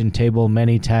his kitchen table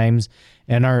many times.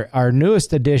 And our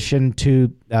newest addition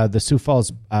to the Sioux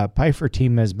Falls Pfeiffer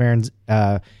team is Megan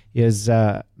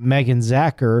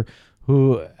Zacher,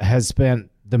 who has spent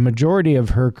the majority of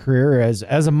her career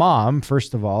as a mom,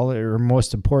 first of all, her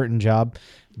most important job.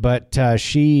 But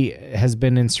she has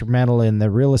been instrumental in the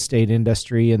real estate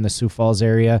industry in the Sioux Falls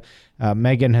area.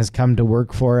 Megan has come to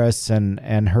work for us,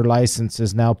 and her license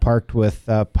is now parked with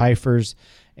Pfeiffer's.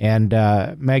 And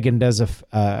Megan does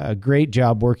a great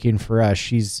job working for us.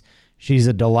 She's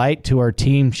a delight to our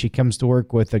team. She comes to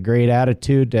work with a great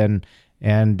attitude, and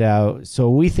so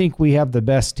we think we have the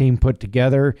best team put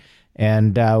together,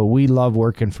 and we love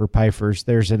working for Pfeiffer's.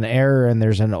 There's an air and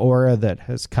there's an aura that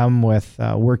has come with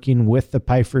working with the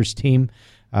Pfeiffer's team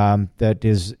that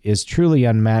is truly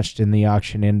unmatched in the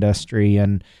auction industry.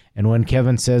 And when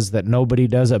Kevin says that nobody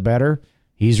does it better,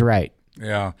 he's right.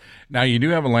 Yeah. Now you do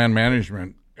have a land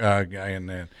management guy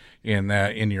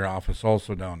in your office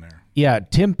also down there. Yeah,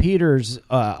 Tim Peters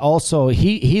also,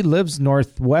 he lives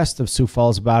northwest of Sioux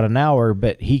Falls about an hour,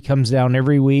 but he comes down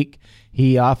every week.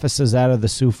 He offices out of the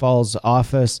Sioux Falls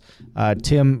office.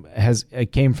 Tim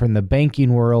came from the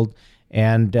banking world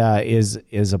and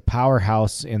is a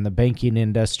powerhouse in the banking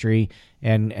industry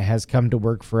and has come to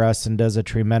work for us and does a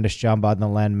tremendous job on the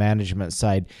land management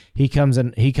side. He comes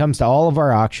to all of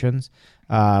our auctions,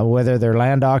 whether they're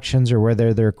land auctions or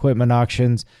whether they're equipment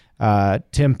auctions.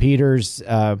 Tim Peters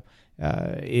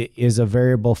is a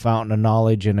variable fountain of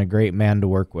knowledge and a great man to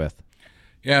work with.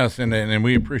 Yes, and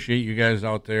we appreciate you guys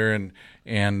out there.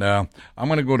 And I'm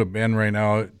going to go to Ben right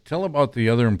now. Tell about the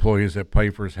other employees that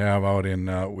Pfeiffer's have out in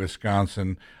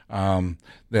Wisconsin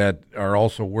that are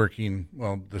also working,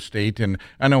 the state. And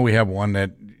I know we have one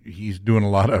that he's doing a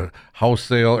lot of house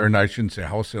sale, or I shouldn't say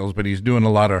house sales, but he's doing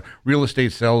a lot of real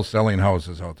estate sales, selling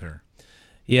houses out there.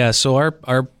 Yeah, so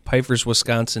our Pfeiffer's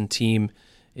Wisconsin team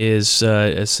is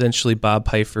essentially Bob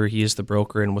Pfeiffer. He is the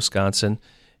broker in Wisconsin,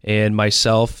 and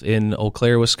myself in Eau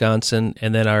Claire, Wisconsin,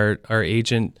 and then our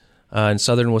agent in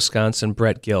southern Wisconsin,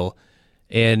 Brett Gill.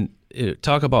 And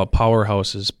talk about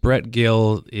powerhouses. Brett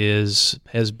Gill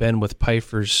has been with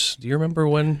Pfeiffer's. Do you remember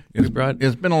when he was brought?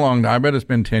 It's been a long time. I bet it's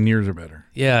been 10 years or better.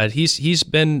 Yeah, he's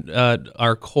been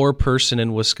our core person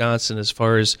in Wisconsin as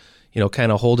far as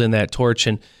kind of holding that torch.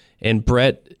 And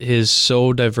Brett is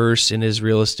so diverse in his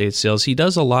real estate sales. He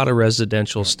does a lot of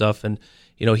residential stuff, and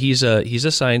he's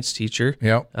a science teacher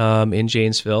in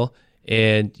Janesville,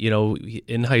 and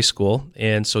in high school,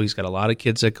 and so he's got a lot of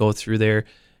kids that go through there,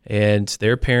 and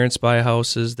their parents buy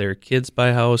houses, their kids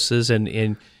buy houses,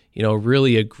 and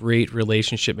really a great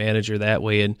relationship manager that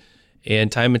way.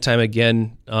 And time and time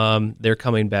again, they're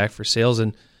coming back for sales,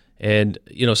 and And,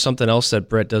 something else that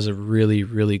Brett does a really,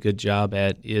 really good job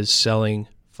at is selling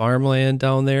farmland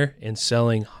down there and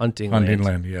selling hunting land. Hunting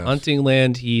land, yes. Hunting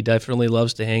land, he definitely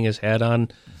loves to hang his hat on.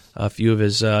 A few of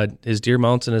his deer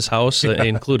mounts in his house,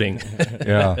 including.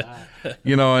 Yeah.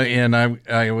 And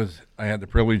I had the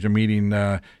privilege of meeting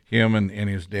him and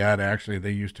his dad. Actually,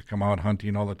 they used to come out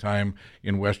hunting all the time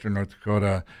in western North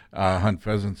Dakota, hunt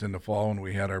pheasants in the fall when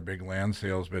we had our big land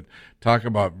sales. But talk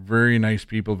about very nice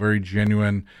people, very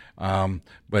genuine.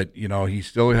 But he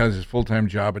still has his full-time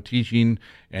job of teaching,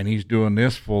 and he's doing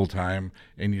this full-time.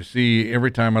 And you see,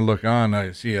 every time I look on,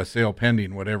 I see a sale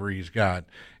pending, whatever he's got.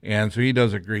 And so he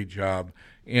does a great job.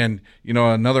 And,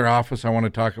 another office I want to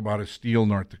talk about is Steele,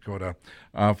 North Dakota.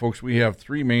 Folks, we have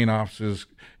 3 main offices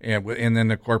and then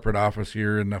the corporate office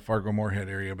here in the Fargo-Moorhead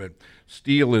area. But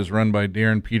Steele is run by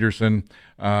Darren Peterson.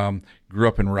 Grew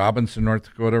up in Robinson, North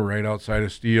Dakota, right outside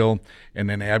of Steele. And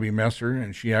then Abby Messer,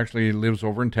 and she actually lives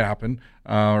over in Tappan.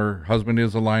 Her husband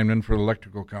is a lineman for the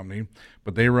electrical company.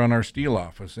 But they run our Steele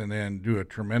office and then do a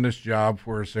tremendous job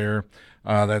for us there.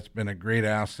 That's been a great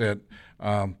asset.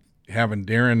 Having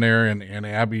Darren there and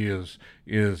Abby is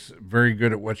very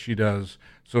good at what she does.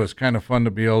 So it's kind of fun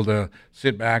to be able to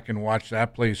sit back and watch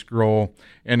that place grow.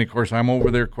 And, of course, I'm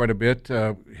over there quite a bit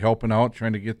helping out,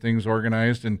 trying to get things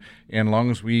organized. And as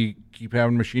long as we keep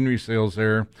having machinery sales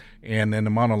there, and then the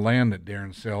amount of land that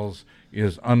Darren sells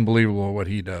is unbelievable what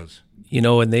he does.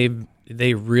 And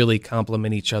they really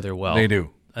complement each other well. They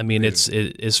do. I mean,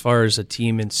 as far as a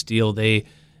team in Steele,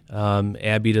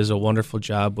 Abby does a wonderful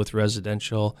job with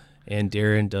residential, and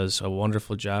Darren does a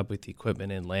wonderful job with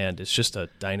equipment and land. It's just a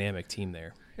dynamic team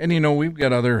there. And, we've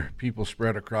got other people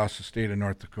spread across the state of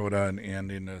North Dakota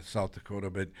and in South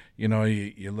Dakota. But,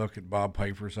 you look at Bob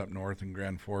Pfeiffer's up north in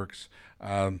Grand Forks.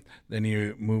 Then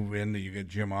you move in, you get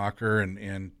Jim Ocker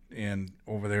and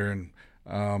over there in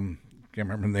can't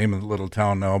remember the name of the little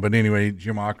town now. But anyway,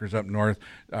 Jim Ocker's up north.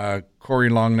 Corey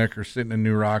Longnecker sitting in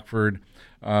New Rockford.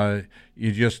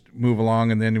 You just move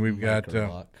along, and then we've got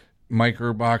Mike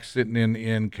Urbach sitting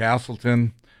in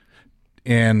Castleton.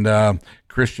 And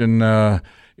Christian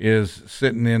is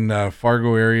sitting in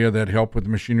Fargo area that help with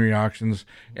machinery auctions.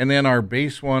 And then our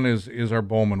base one is our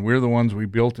Bowman. We're the ones we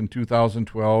built in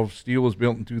 2012. Steele was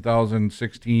built in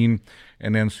 2016,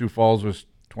 and then Sioux Falls was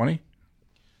 20?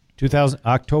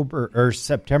 September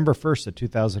 1st of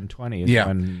 2020 is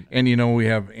when. And we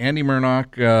have Andy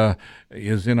Murnock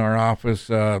is in our office,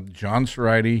 John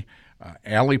Sorite,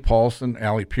 Allie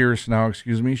Pierce now,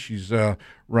 excuse me. She's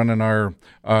running our,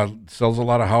 sells a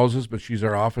lot of houses, but she's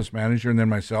our office manager, and then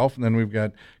myself. And then we've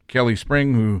got Kelly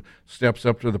Spring, who steps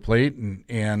up to the plate,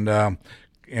 and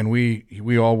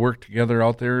we all work together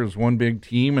out there as one big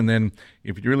team. And then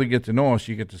if you really get to know us,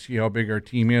 you get to see how big our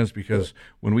team is, because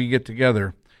when we get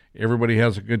together, everybody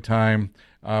has a good time.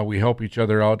 We help each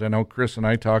other out. I know Chris and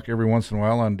I talk every once in a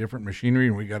while on different machinery,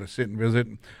 and we got to sit and visit,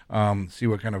 see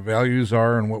what kind of values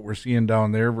are and what we're seeing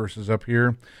down there versus up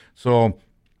here. So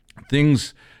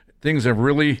things have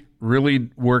really, really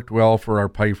worked well for our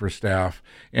Pfeiffer staff.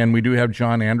 And we do have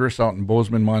John Andrus out in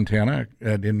Bozeman, Montana.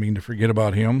 I didn't mean to forget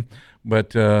about him,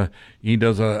 but he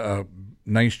does a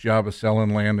nice job of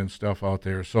selling land and stuff out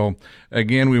there. So,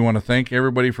 again, we want to thank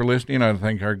everybody for listening. I want to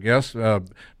thank our guests,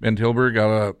 Ben Tilburg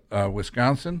out of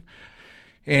Wisconsin.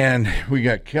 And we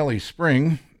got Kelly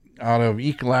Spring out of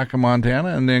Ekalaka, Montana.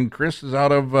 And then Chris is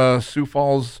out of Sioux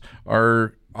Falls,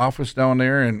 our office down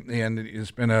there. And it's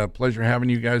been a pleasure having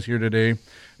you guys here today.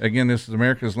 Again, this is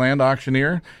America's Land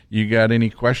Auctioneer. You got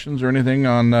any questions or anything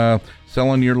on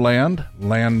selling your land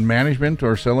management,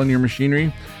 or selling your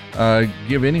machinery?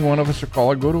 Give any one of us a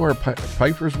call or go to our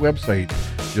Pfeiffer's website,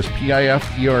 just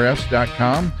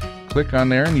pifers.com. Click on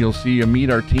there and you'll see meet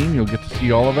our team. You'll get to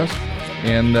see all of us,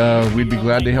 and we'd be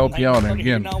glad to help you out. And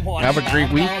again, have a great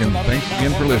week, and thanks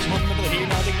again for listening.